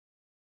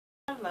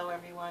Hello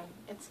everyone,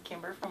 it's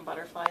Kimber from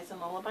Butterflies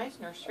and Lullabies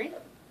Nursery,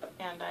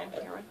 and I'm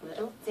here with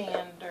little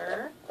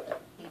Xander.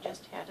 He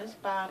just had his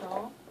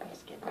bottle.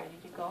 He's getting ready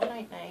to go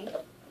night-night.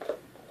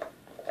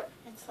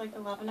 It's like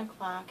 11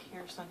 o'clock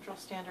here Central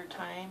Standard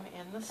Time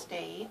in the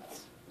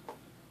States,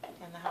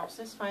 and the house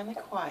is finally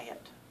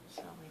quiet.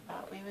 So we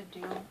thought we would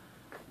do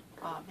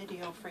a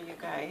video for you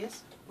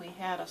guys. We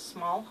had a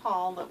small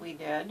haul that we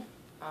did.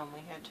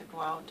 We had to go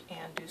out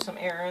and do some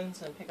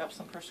errands and pick up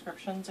some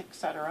prescriptions,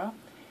 etc.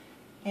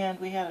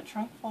 And we had a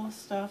trunk full of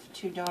stuff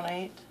to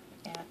donate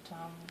at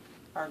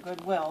our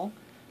Goodwill.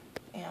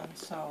 And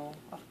so,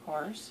 of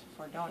course,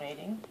 for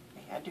donating,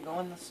 we had to go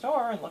in the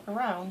store and look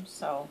around.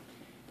 So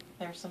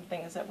there's some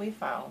things that we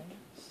found.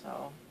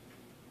 So,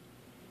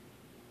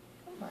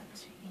 come on,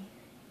 sweetie.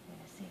 You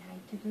want to say hi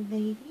to the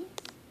ladies?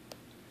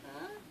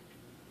 Huh?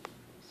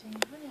 Say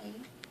hi.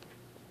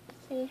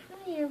 Say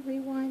hi,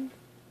 everyone.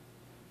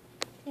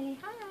 Say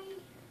hi.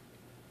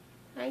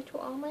 Hi to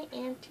all my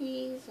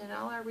aunties and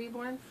all our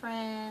Reborn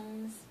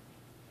friends.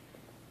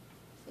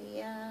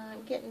 See,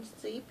 I'm getting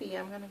sleepy.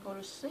 I'm going to go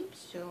to sleep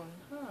soon,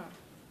 huh?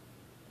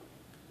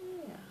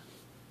 Yeah.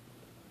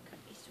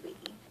 Okay,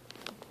 sweetie.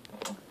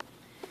 I'm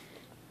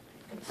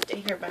going to stay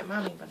here by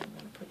Mommy, but I'm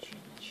going to put you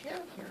in the chair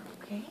here,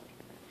 okay?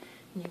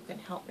 And you can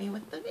help me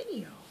with the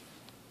video.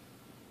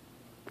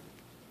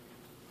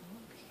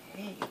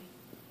 Okay.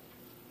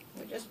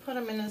 We just put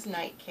him in his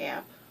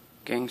nightcap.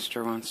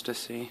 Gangster wants to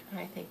see.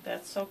 I think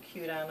that's so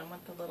cute on him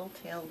with the little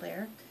tail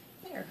there.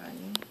 There,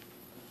 honey.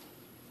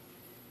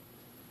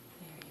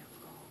 There you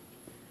go.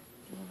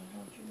 Do you want to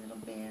hold your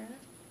little bear?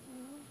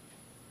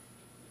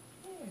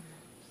 There.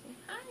 Say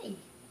hi.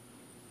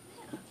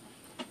 Yeah.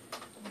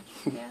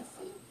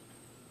 Cassie.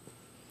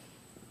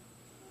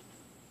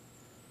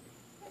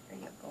 There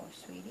you go,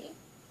 sweetie.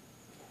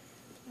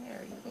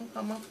 There, you can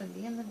come up and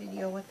be in the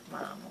video with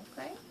Mom,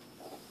 okay?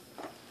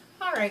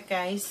 Alright,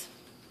 guys.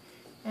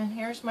 And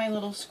here's my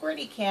little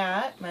squirty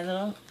cat, my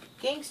little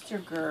gangster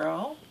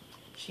girl.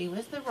 She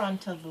was the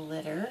runt of the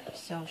litter,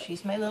 so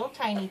she's my little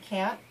tiny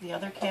cat. The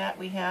other cat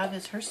we have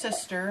is her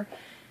sister,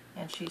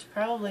 and she's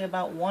probably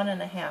about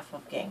 1.5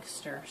 of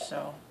gangster,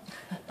 so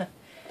but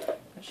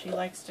she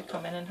likes to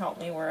come in and help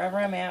me wherever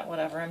I'm at,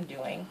 whatever I'm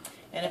doing.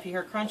 And if you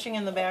hear crunching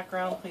in the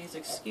background, please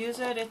excuse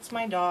it. It's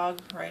my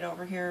dog right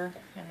over here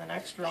in the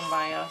next room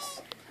by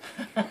us.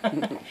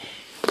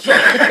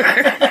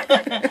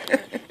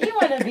 You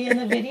want to be in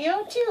the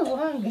video too,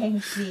 huh,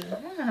 Gangsy?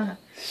 Huh?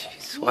 She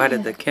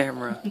swatted the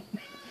camera.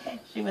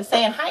 She was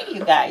saying hi to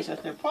you guys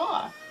with her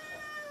paw.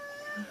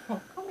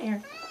 Oh, come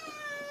here.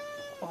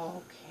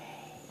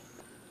 Okay.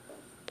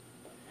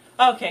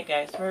 Okay,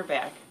 guys, we're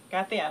back.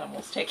 Got the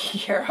animals taken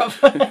care of.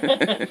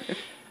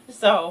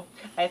 So,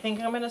 I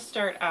think I'm going to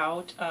start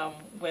out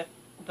with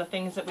the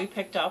things that we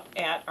picked up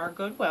at our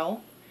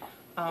Goodwill.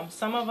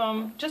 Some of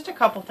them, just a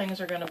couple things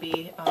are going to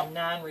be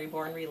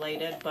non-Reborn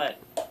related,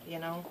 but, you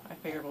know, I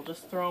figured we'll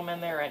just throw them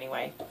in there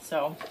anyway.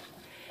 So,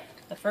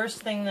 the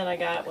first thing that I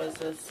got was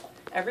this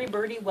Every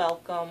Birdie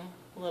Welcome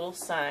little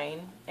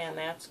sign, and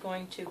that's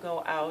going to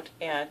go out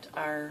at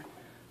our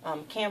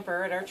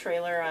camper, at our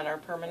trailer on our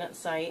permanent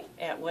site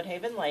at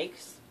Woodhaven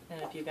Lakes.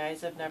 And if you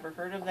guys have never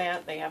heard of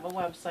that, they have a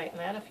website in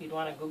that if you'd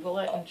want to Google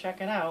it and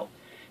check it out.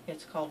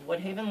 It's called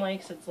Woodhaven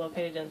Lakes. It's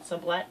located in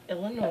Sublette,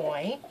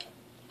 Illinois.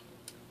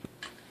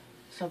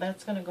 So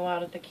that's going to go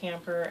out at the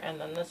camper, and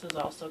then this is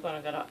also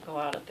going to go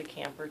out at the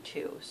camper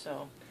too.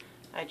 So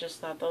I just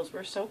thought those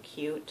were so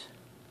cute.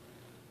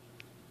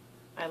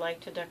 I like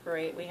to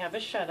decorate. We have a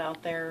shed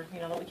out there, you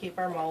know, that we keep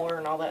our mower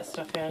and all that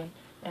stuff in,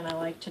 and I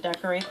like to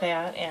decorate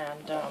that,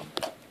 and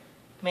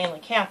mainly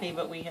Kathy,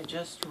 but we had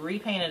just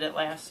repainted it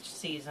last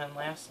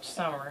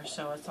summer,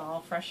 so it's all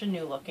fresh and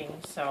new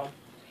looking. So,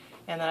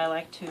 and then I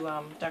like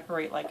to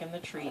decorate like in the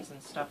trees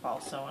and stuff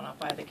also, and up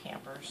by the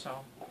camper.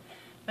 So.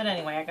 But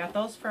anyway, I got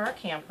those for our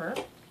camper,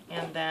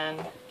 and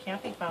then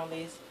Kathy found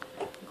these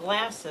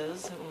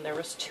glasses, and there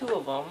was 2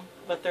 of them,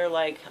 but they're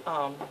like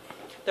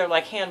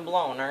hand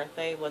blown, aren't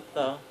they? With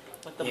the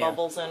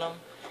bubbles in them.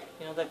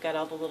 You know, they've got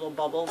all the little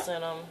bubbles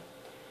in them,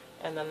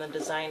 and then the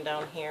design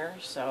down here.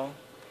 So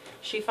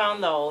she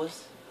found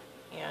those,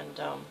 and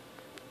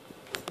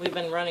we've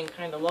been running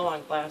kind of low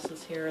on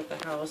glasses here at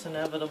the house.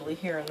 Inevitably,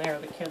 here and there,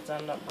 the kids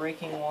end up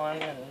breaking one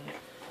and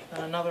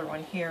another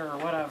one here or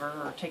whatever,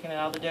 or taking it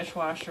out of the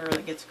dishwasher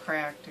that gets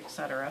cracked,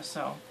 etc.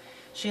 So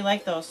she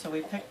liked those, so we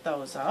picked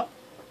those up.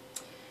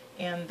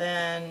 And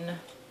then,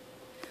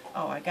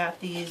 oh, I got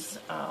these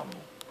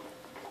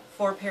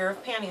 4 pair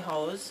of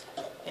pantyhose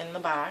in the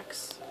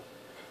box.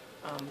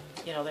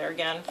 You know, they're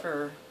again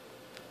for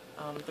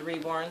the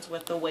Reborns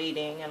with the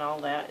weighting and all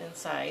that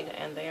inside,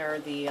 and they are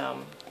the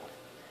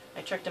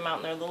I checked them out,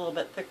 and they're the little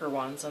bit thicker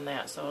ones than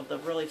that, so the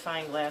really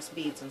fine glass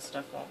beads and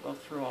stuff won't go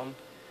through them.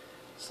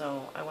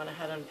 So I went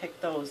ahead and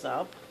picked those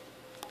up.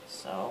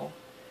 So,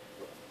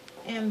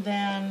 and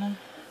then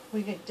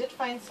we did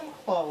find some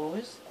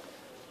clothes.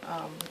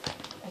 I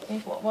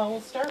think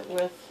we'll start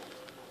with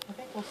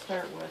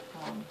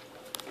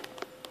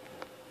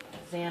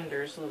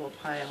Xander's little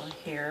pile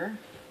here.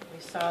 We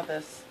saw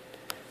this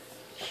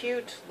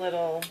cute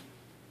little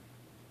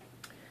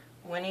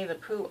Winnie the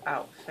Pooh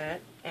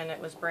outfit, and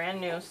it was brand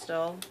new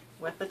still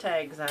with the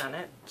tags on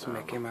it. It's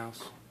Mickey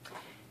Mouse.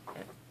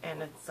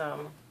 And it's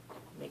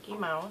Mickey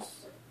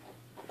Mouse,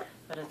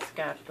 but it's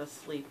got the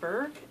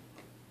sleeper,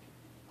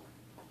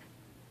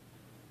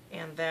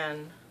 and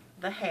then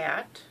the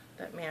hat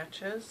that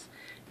matches,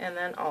 and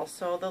then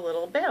also the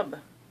little bib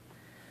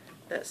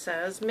that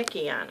says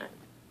Mickey on it.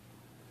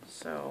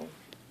 So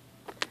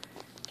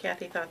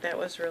Kathy thought that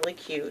was really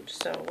cute,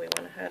 so we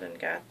went ahead and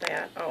got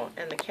that. Oh,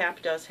 and the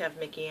cap does have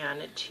Mickey on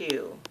it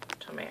too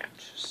to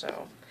match.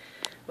 So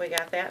we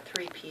got that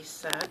 3-piece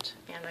set,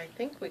 and I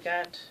think we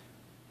got,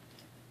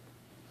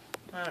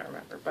 I don't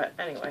remember, but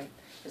anyway,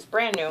 it's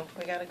brand new.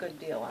 We got a good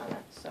deal on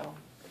it, so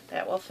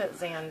that will fit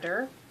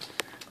Xander.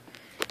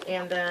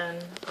 And then,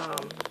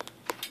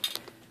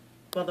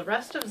 well, the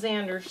rest of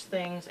Xander's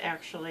things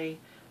actually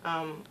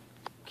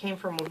came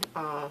from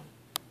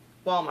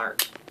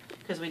Walmart,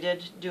 because we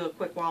did do a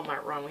quick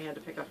Walmart run. We had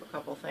to pick up a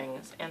couple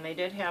things, and they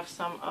did have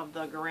some of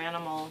the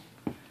Garanimal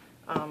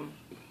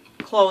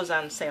clothes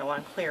on sale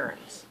on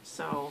clearance.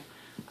 So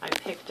I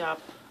picked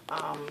up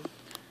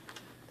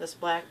this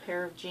black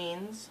pair of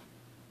jeans,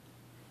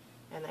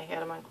 and they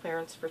had them on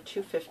clearance for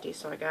 $2.50,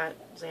 so I got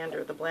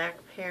Xander the black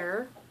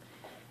pair,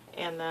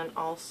 and then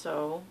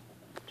also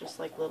just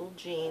like little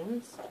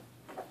jeans.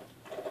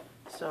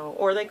 So,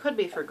 or they could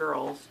be for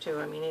girls too,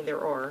 I mean either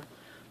or.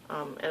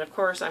 And of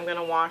course I'm going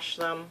to wash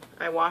them.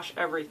 I wash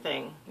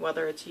everything,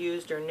 whether it's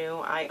used or new.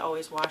 I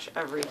always wash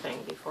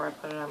everything before I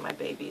put it on my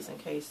babies, in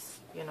case,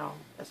 you know,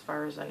 as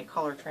far as any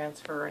color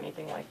transfer or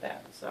anything like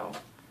that. So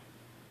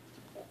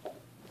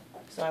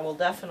I will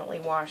definitely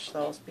wash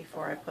those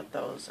before I put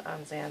those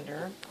on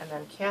Xander. And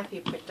then Kathy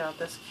picked out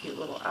this cute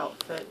little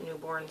outfit,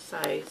 newborn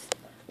size.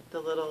 The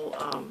little,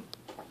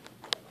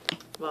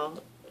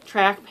 well,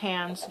 track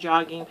pants,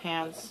 jogging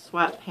pants,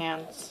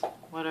 sweatpants,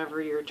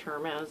 whatever your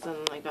term is,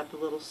 and they got the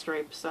little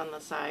stripes on the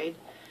side.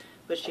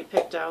 But she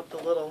picked out the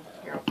little,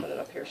 here I'll put it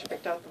up here, she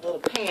picked out the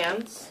little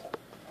pants,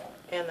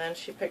 and then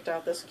she picked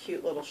out this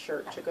cute little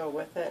shirt to go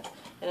with it.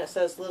 And it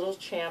says Little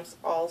Champs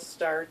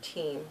All-Star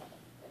Team.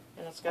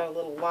 And it's got a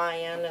little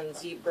lion and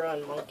zebra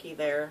and monkey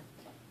there,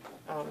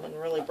 in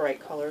really bright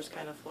colors,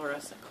 kind of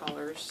fluorescent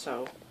colors.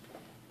 So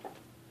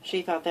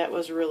she thought that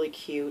was really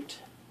cute.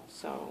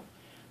 So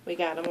we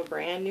got him a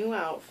brand new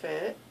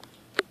outfit.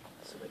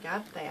 So we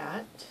got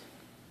that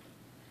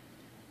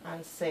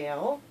on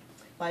sale.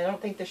 Well, I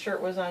don't think the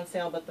shirt was on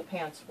sale, but the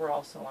pants were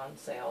also on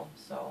sale.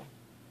 So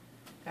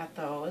got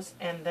those.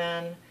 And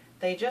then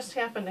they just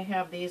happened to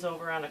have these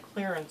over on a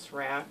clearance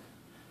rack.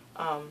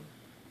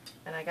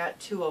 And I got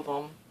 2 of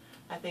them.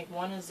 I think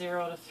one is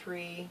 0 to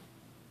 3,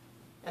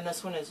 and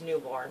this one is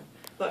newborn.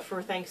 But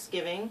for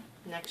Thanksgiving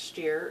next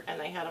year, and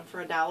they had them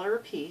for $1 a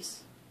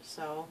piece.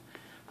 So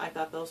I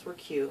thought those were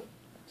cute.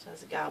 It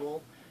says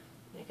gobble.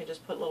 You can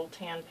just put little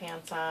tan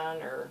pants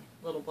on, or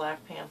little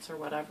black pants or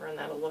whatever, and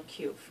that'll look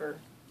cute for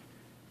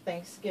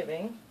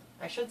Thanksgiving.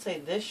 I should say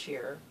this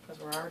year,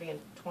 because we're already in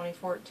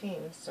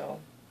 2014. So,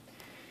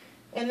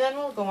 and then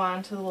we'll go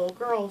on to the little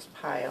girls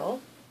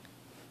pile.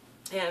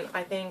 And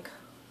I think,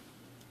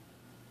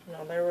 you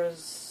know,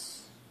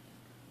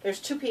 there's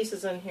 2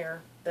 pieces in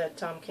here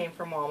that came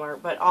from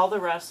Walmart, but all the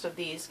rest of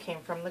these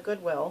came from the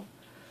Goodwill.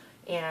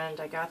 And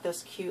I got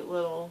this cute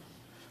little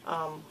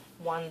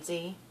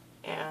onesie,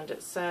 and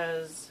it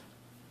says,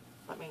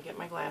 let me get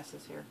my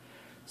glasses here,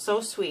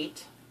 So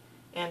Sweet,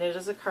 and it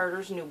is a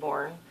Carter's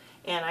newborn.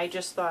 And I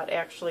just thought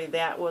actually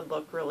that would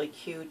look really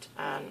cute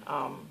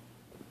on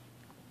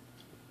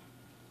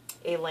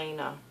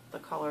Elena, the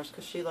colors,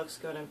 because she looks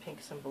good in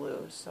pinks and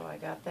blues. So I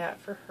got that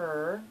for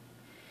her.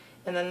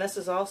 And then this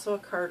is also a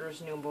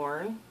Carter's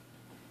newborn.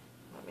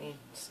 Let me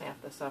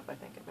snap this up. I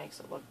think it makes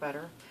it look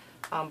better.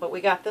 But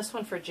we got this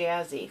one for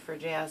Jazzy, for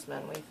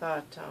Jasmine. We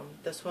thought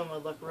this one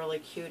would look really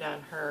cute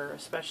on her,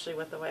 especially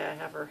with the way I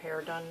have her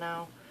hair done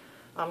now.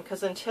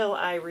 Because until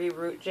I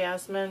reroot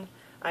Jasmine,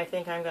 I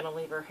think I'm going to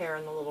leave her hair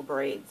in the little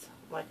braids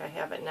like I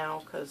have it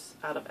now, because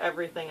out of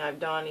everything I've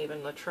done,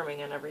 even the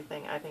trimming and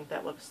everything, I think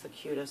that looks the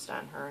cutest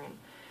on her, and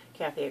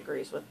Kathy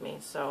agrees with me.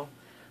 So,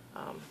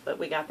 but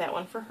we got that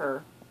one for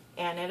her.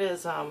 And it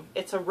is,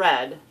 it's a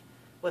red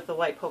with the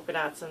white polka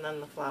dots and then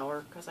the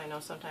flower, because I know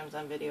sometimes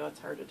on video it's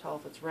hard to tell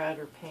if it's red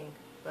or pink,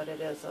 but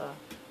it is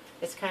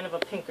it's kind of a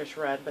pinkish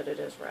red, but it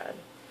is red.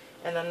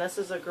 And then this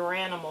is a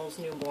Garanimals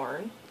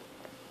newborn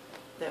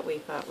that we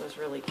thought was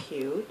really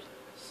cute,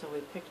 so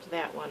we picked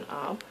that one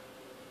up.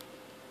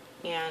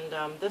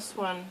 And this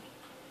one,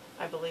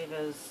 I believe,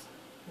 is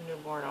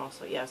newborn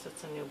also. Yes,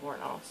 it's a newborn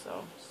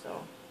also,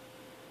 so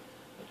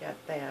we got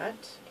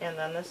that. And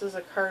then this is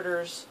a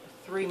Carter's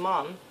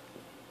 3-month.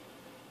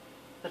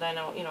 But I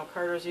know, you know,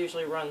 Carter's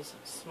usually runs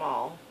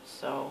small,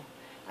 so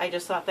I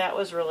just thought that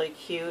was really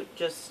cute.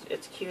 Just,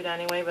 it's cute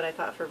anyway, but I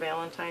thought for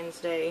Valentine's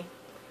Day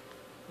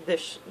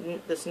this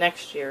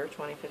next year,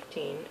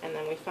 2015, and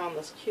then we found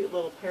this cute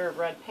little pair of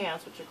red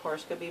pants, which of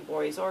course could be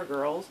boys or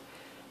girls,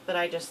 but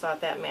I just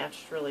thought that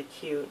matched really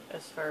cute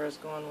as far as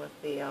going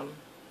with the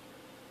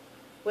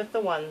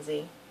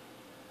onesie.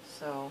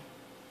 So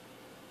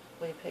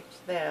we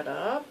picked that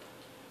up.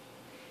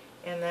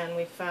 And then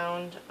we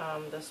found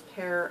this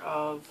pair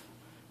of,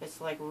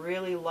 it's like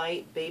really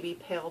light baby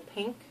pale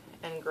pink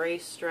and gray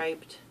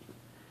striped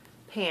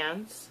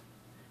pants.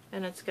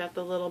 And it's got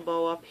the little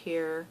bow up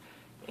here,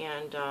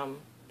 and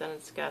then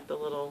it's got the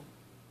little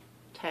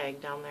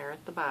tag down there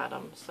at the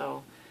bottom.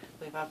 So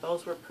we thought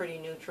those were pretty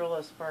neutral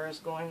as far as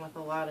going with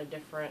a lot of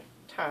different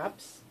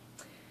tops.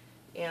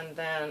 And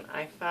then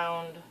I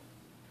found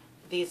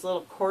these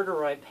little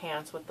corduroy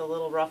pants with the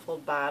little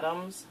ruffled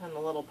bottoms and the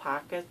little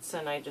pockets,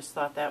 and I just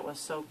thought that was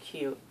so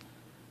cute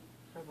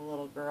for the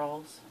little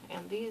girls.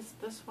 And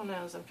this one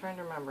is, I'm trying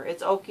to remember,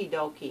 it's Okie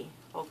Dokie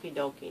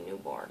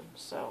Newborn.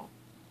 So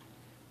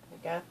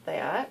I got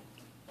that.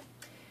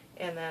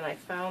 And then I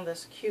found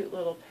this cute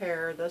little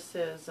pair. This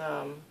is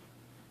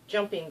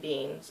Jumping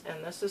Beans,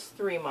 and this is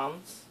 3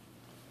 months.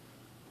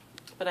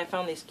 But I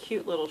found these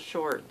cute little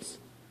shorts,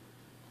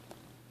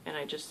 and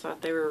I just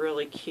thought they were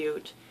really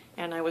cute.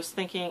 And I was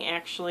thinking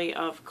actually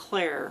of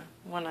Claire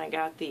when I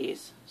got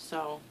these.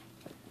 So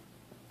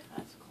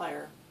that's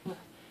Claire.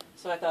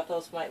 So I thought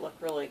those might look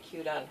really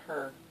cute on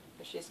her,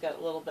 because she's got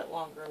a little bit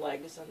longer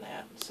legs than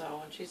that.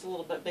 So, and she's a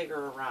little bit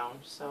bigger around.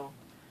 So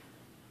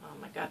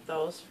I got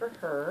those for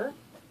her.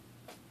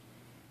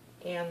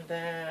 And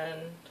then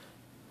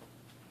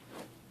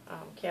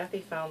Kathy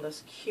found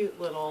this cute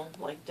little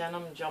like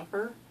denim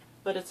jumper,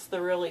 but it's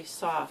the really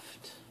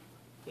soft,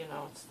 you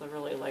know, it's the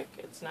really like,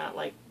 it's not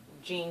like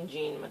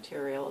jean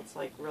material, it's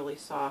like really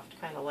soft,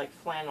 kind of like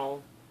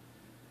flannel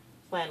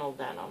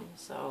denim.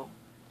 So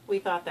we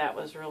thought that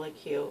was really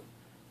cute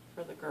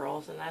for the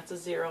girls, and that's a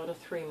 0 to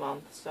 3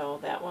 month, so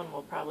that one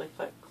will probably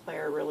fit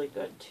Claire really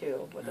good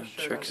too, with a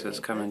shirt Trix is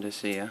coming to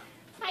see you.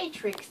 Hi,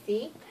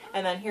 Trixie.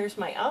 And then here's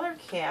my other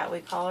cat. We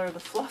call her the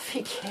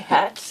Fluffy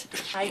Cat.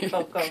 Hi,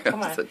 Coco. Come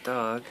on. That's a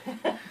dog.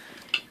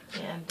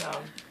 And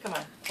come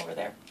on, over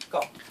there.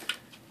 Go.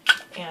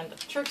 And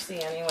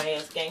Trixie, anyway,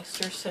 is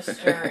Gangster's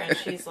sister, and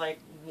she's like,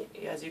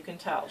 as you can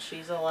tell,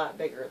 she's a lot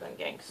bigger than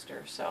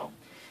Gangster. So,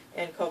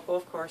 and Coco,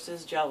 of course,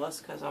 is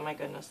jealous because, oh my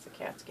goodness, the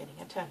cat's getting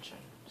attention.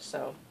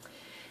 So,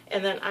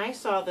 and then I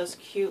saw this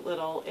cute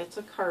little, it's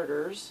a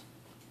Carter's,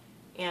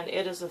 and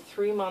it is a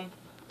 3-month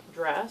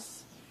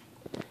dress.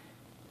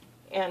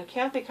 And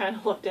Kathy kind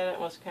of looked at it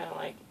and was kind of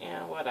like,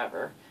 yeah,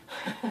 whatever.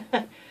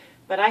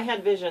 But I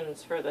had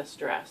visions for this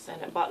dress,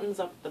 and it buttons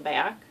up the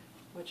back,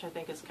 which I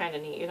think is kind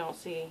of neat. You don't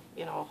see,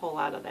 you know, a whole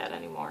lot of that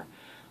anymore.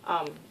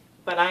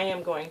 But I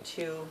am going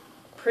to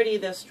pretty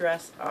this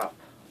dress up.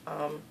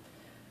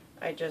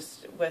 I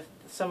just, with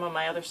some of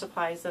my other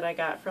supplies that I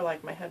got for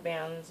like my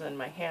headbands and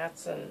my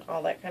hats and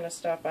all that kind of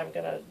stuff, I'm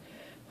going to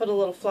put a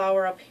little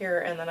flower up here,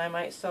 and then I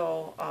might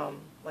sew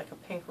like a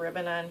pink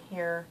ribbon on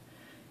here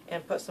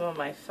and put some of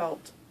my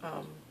felt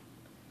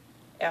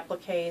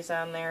appliques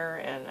on there,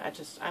 and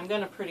I'm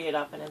going to pretty it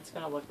up, and it's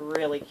going to look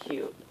really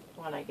cute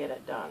when I get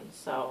it done.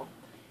 So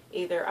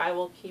either I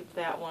will keep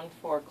that one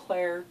for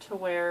Claire to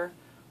wear,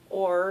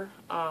 or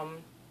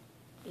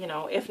you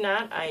know, if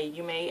not,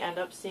 you may end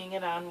up seeing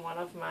it on one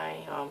of my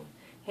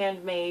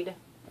handmade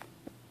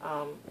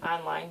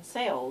online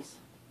sales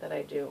that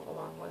I do,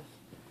 along with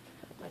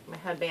like my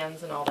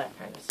headbands and all that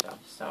kind of stuff.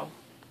 So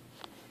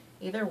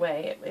either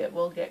way, it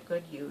will get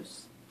good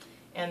use.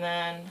 And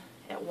then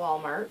at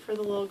Walmart for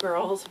the little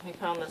girls, we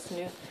found this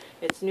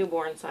it's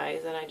newborn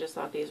size, and I just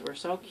thought these were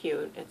so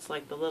cute. It's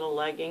like the little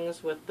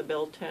leggings with the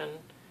built-in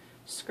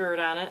skirt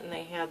on it, and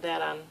they had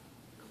that on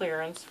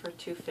clearance for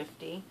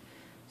 $2.50.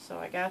 So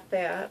I got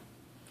that.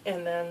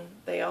 And then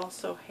they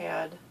also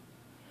had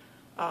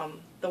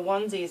the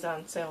onesies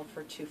on sale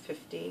for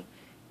 $2.50,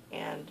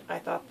 and I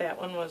thought that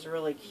one was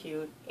really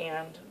cute.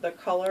 And the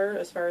color,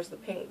 as far as the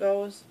pink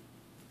goes,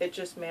 it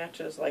just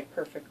matches like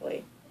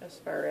perfectly, as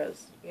far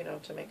as, you know,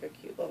 to make a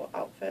cute little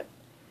outfit.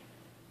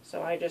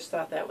 So I just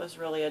thought that was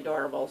really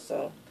adorable.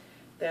 So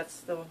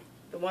that's the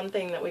one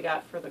thing that we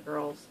got for the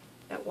girls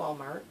at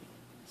Walmart.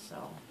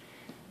 So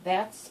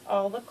that's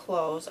all the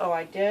clothes. Oh,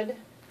 I did,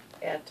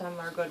 at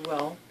our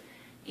Goodwill,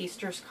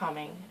 Easter's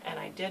coming, and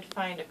I did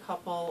find a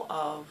couple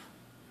of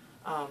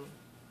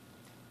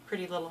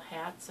pretty little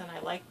hats, and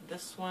I like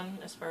this one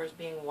as far as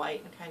being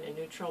white and kind of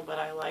neutral, but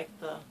I like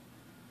the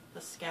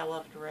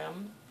scalloped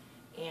rim.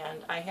 And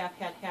I have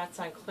had hats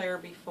on Claire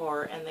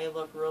before, and they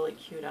look really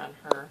cute on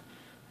her.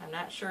 I'm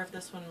not sure if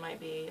this one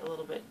might be a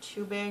little bit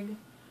too big.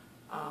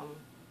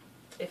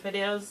 If it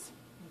is,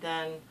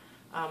 then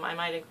I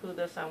might include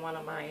this on one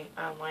of my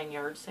online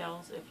yard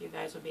sales if you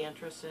guys would be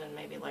interested in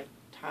maybe like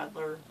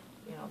toddler,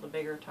 you know, the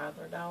bigger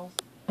toddler dolls.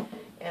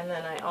 And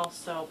then I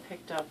also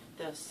picked up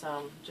this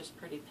just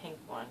pretty pink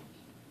one,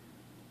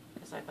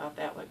 because I thought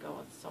that would go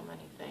with so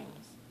many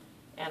things.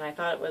 And I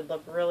thought it would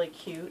look really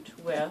cute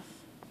with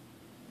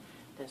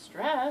this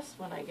dress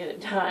when I get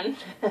it done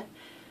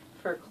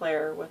for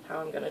Claire, with how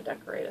I'm going to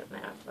decorate it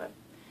and that. But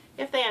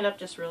if they end up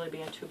just really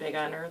being too big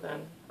on her,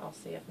 then I'll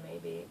see if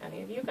maybe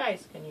any of you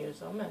guys can use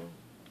them. And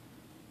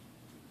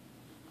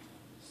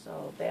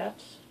so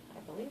that, I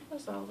believe,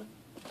 was all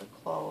the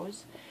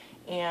clothes.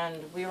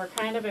 And we were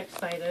kind of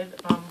excited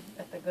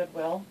at the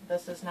Goodwill.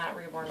 This is not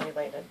Reborn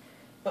related,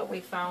 but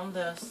we found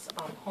this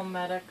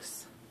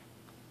Homedics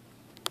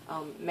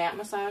mat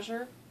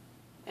massager,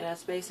 and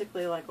it's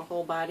basically like a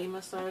whole body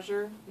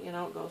massager. You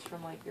know, it goes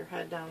from like your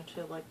head down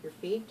to like your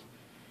feet,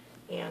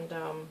 and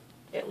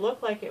it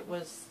looked like it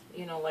was,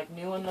 you know, like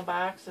new in the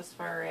box, as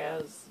far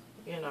as,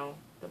 you know,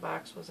 the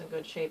box was in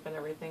good shape and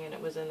everything, and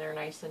it was in there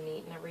nice and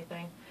neat and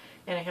everything.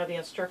 And it had the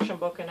instruction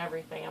book and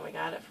everything, and we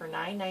got it for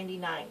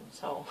 $9.99.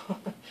 So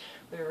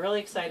we were really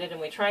excited,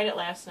 and we tried it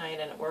last night,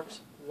 and it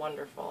works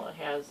wonderful. It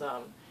has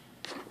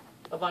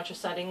a bunch of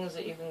settings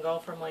that you can go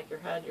from like your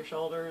head, your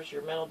shoulders,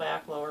 your middle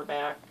back, lower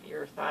back,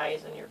 your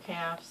thighs, and your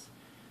calves.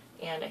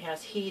 And it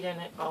has heat in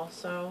it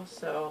also,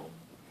 so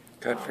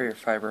Good for your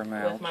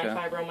fibromyalgia. with my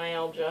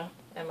fibromyalgia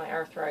and my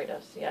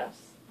arthritis, yes.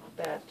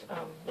 That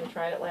we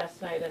tried it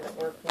last night, and it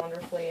worked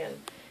wonderfully, and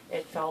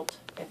it felt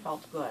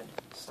good.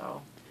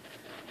 So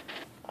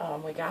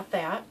we got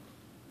that.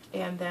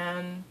 And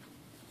then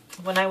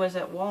when I was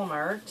at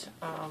Walmart,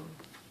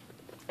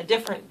 a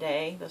different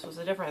day, this was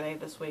a different day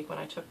this week, when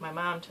I took my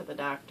mom to the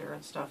doctor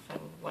and stuff,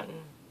 and went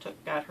and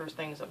got her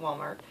things at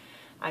Walmart,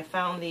 I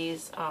found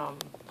these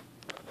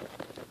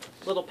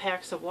little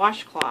packs of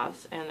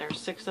washcloths, and there's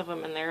 6 of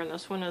them in there, and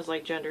this one is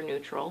like gender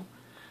neutral,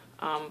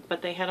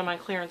 but they had them on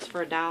clearance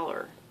for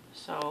 $1.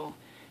 So,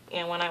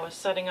 and when I was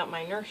setting up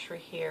my nursery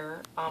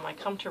here, I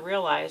come to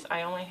realize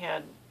I only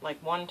had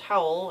like 1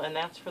 towel, and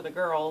that's for the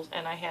girls,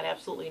 and I had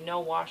absolutely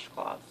no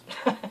washcloths.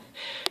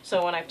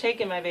 So when I've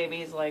taken my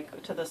babies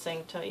like to the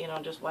sink to, you know,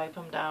 just wipe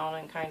them down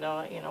and kind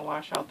of, you know,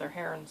 wash out their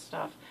hair and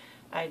stuff,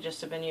 I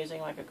just have been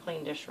using like a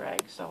clean dish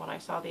rag. So when I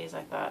saw these,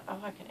 I thought, oh,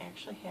 I can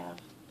actually have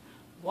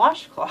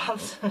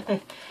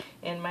washcloths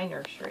in my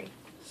nursery.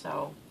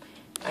 So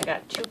I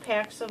got 2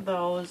 packs of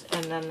those,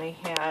 and then they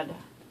had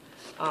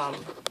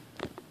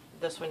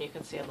this one you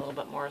can see a little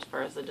bit more as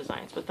far as the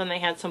designs, but then they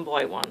had some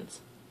boy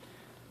ones,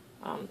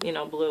 you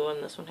know, blue,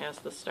 and this one has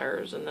the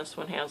stars, and this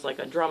one has like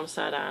a drum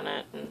set on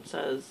it and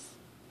says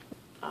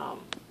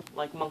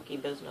like monkey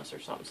business or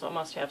something, so it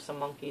must have some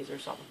monkeys or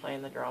something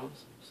playing the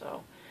drums.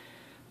 So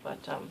but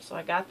so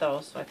I got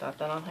those, so I thought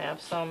then I'll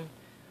have some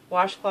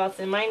washcloths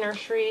in my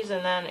nurseries,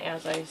 and then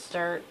as I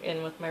start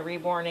in with my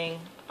reborning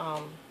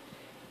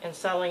and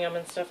selling them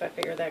and stuff, I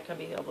figure that could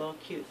be a little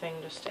cute thing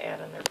just to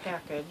add in their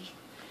package.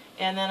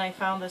 And then I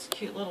found this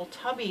cute little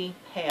tubby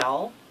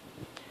pail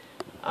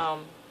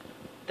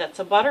that's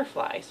a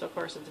butterfly, so of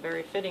course it's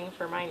very fitting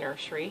for my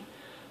nursery.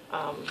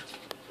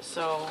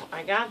 So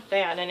I got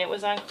that, and it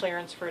was on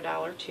clearance for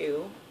 $1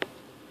 too.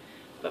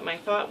 But my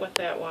thought with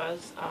that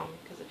was,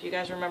 because if you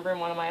guys remember in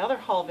one of my other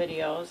haul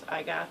videos,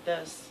 I got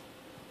this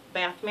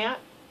bath mat,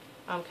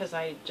 because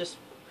I just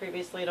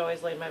previously had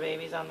always laid my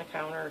babies on the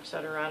counter,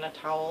 etc., on a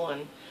towel,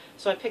 and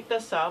so I picked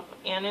this up,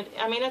 and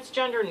I mean, it's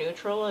gender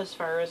neutral as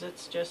far as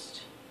it's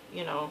just,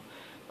 you know,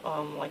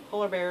 like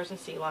polar bears and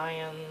sea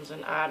lions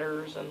and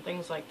otters and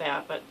things like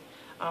that, but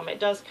it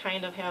does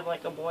kind of have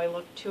like a boy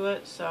look to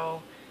it,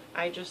 so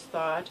I just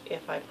thought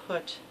if I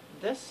put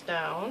this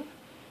down,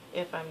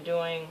 if I'm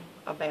doing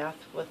a bath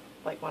with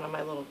like one of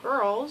my little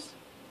girls,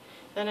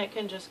 then it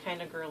can just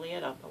kind of girly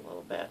it up a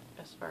little bit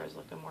as far as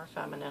looking more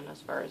feminine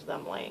as far as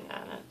them laying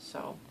on it.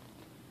 So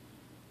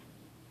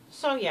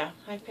yeah,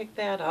 I picked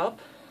that up,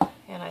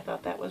 and I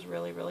thought that was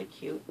really, really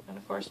cute, and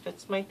of course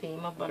fits my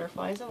theme of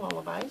butterflies and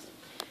lullabies.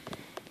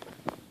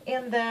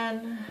 And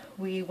then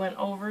we went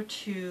over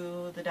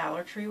to the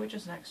Dollar Tree, which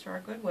is next to our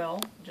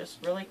Goodwill.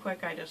 Just really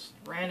quick, I just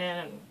ran in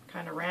and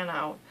kind of ran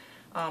out,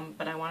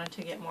 but I wanted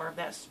to get more of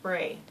that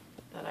spray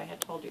that I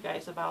had told you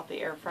guys about,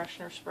 the air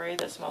freshener spray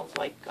that smells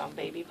like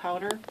baby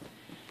powder,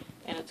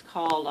 and it's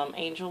called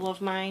Angel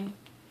of Mine,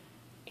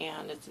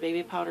 and it's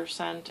baby powder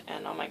scent,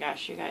 and oh my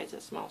gosh, you guys,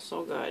 it smells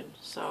so good.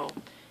 So,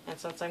 and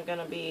since I'm going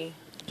to be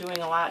doing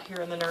a lot here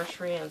in the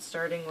nursery and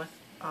starting with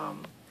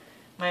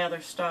my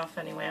other stuff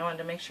anyway, I wanted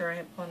to make sure I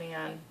had plenty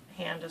on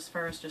hand as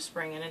far as just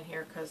spraying it in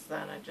here, because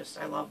then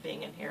I love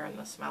being in here and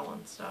the smell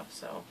and stuff.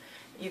 So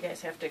you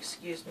guys have to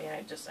excuse me,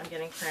 I'm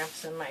getting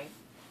cramps in my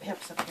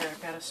hips up here.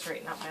 I've got to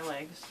straighten out my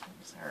legs. I'm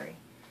sorry.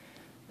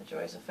 The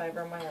joys of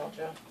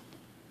fibromyalgia.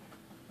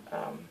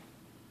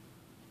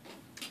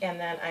 And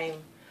then I'm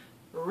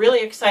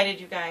really excited,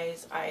 you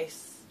guys. I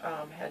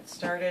had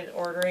started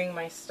ordering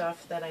my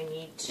stuff that I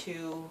need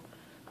to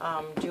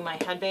do my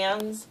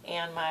headbands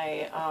and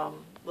my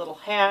little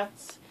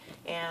hats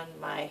and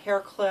my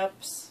hair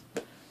clips,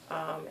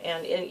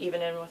 and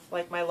even in with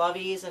like my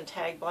lovies and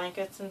tag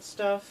blankets and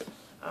stuff.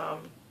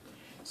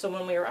 So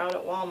when we were out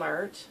at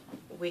Walmart,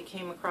 we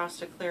came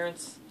across a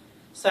clearance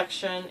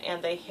section,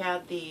 and they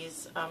had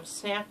these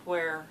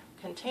snapware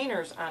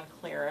containers on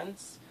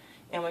clearance,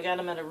 and we got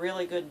them at a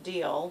really good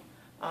deal.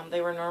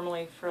 They were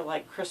normally for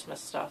like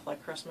Christmas stuff,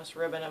 like Christmas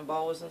ribbon and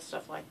bows and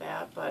stuff like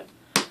that, but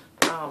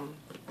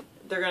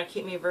they're going to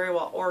keep me very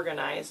well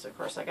organized. Of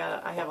course,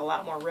 I have a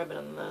lot more ribbon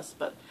than this,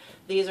 but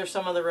these are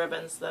some of the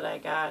ribbons that I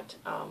got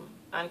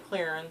on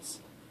clearance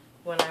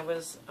when I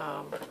was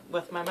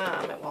with my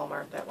mom at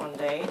Walmart that one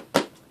day.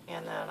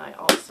 And then I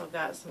also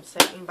got some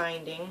satin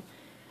binding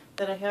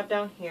that I have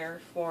down here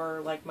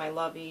for like my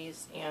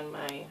lovies and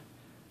my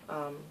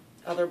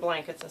other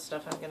blankets and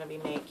stuff I'm going to be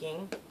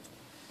making.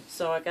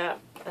 So I got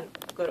a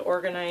good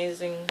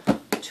organizing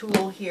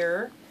tool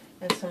here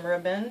and some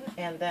ribbon,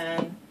 and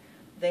then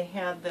they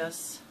had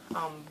this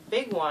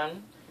big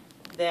one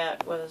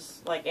that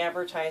was like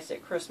advertised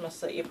at Christmas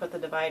that you put the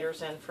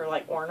dividers in for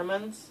like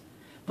ornaments.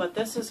 But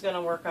this is going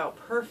to work out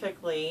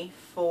perfectly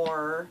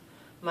for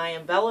my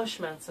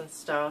embellishments and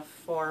stuff,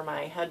 for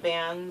my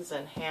headbands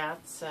and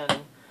hats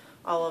and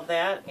all of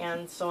that.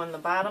 And so in the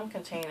bottom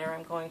container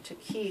I'm going to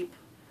keep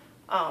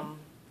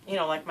you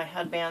know, like my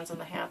headbands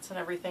and the hats and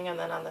everything, and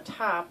then on the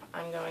top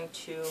I'm going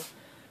to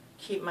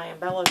keep my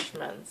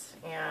embellishments.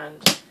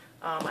 And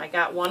I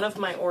got one of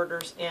my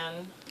orders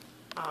in,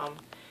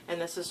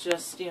 and this is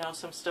just, you know,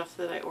 some stuff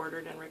that I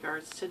ordered in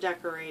regards to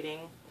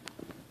decorating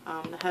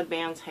the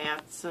headbands,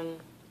 hats, and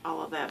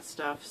all of that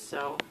stuff.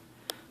 So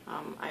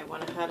I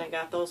went ahead and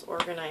got those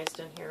organized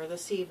in here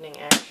this evening,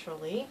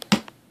 actually.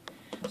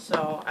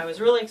 So I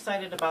was really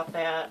excited about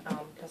that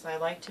because I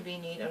like to be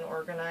neat and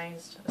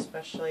organized,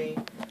 especially,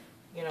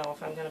 you know,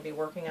 if I'm going to be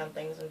working on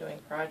things and doing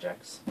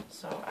projects.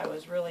 So I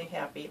was really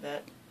happy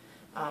that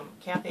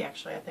Kathy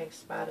actually, I think,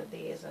 spotted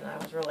these, and I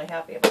was really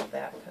happy about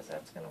that because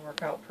that's going to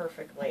work out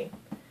perfectly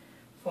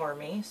for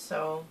me.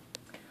 So,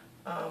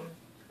 hi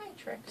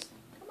Trix,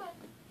 come on.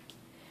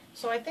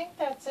 So I think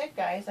that's it,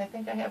 guys. I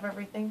think I have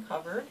everything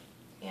covered,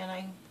 and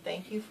I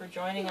thank you for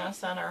joining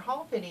us on our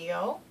haul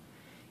video.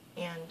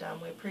 And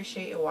we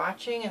appreciate you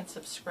watching and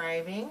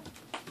subscribing.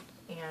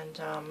 And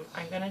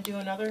I'm going to do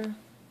another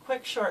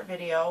quick short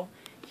video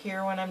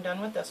here when I'm done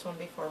with this one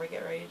before we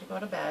get ready to go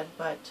to bed.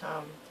 But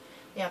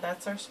yeah,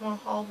 that's our small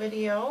haul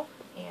video,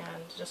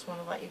 and just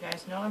want to let you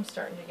guys know I'm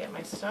starting to get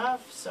my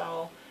stuff.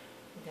 So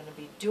I'm going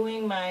to be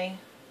doing my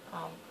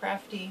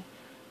crafty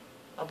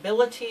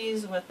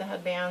abilities with the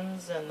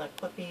headbands and the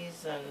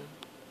clippies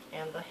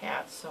and the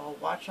hats. So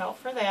watch out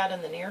for that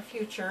in the near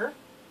future.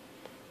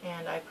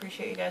 And I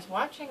appreciate you guys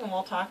watching, and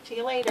we'll talk to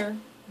you later.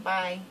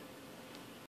 Bye.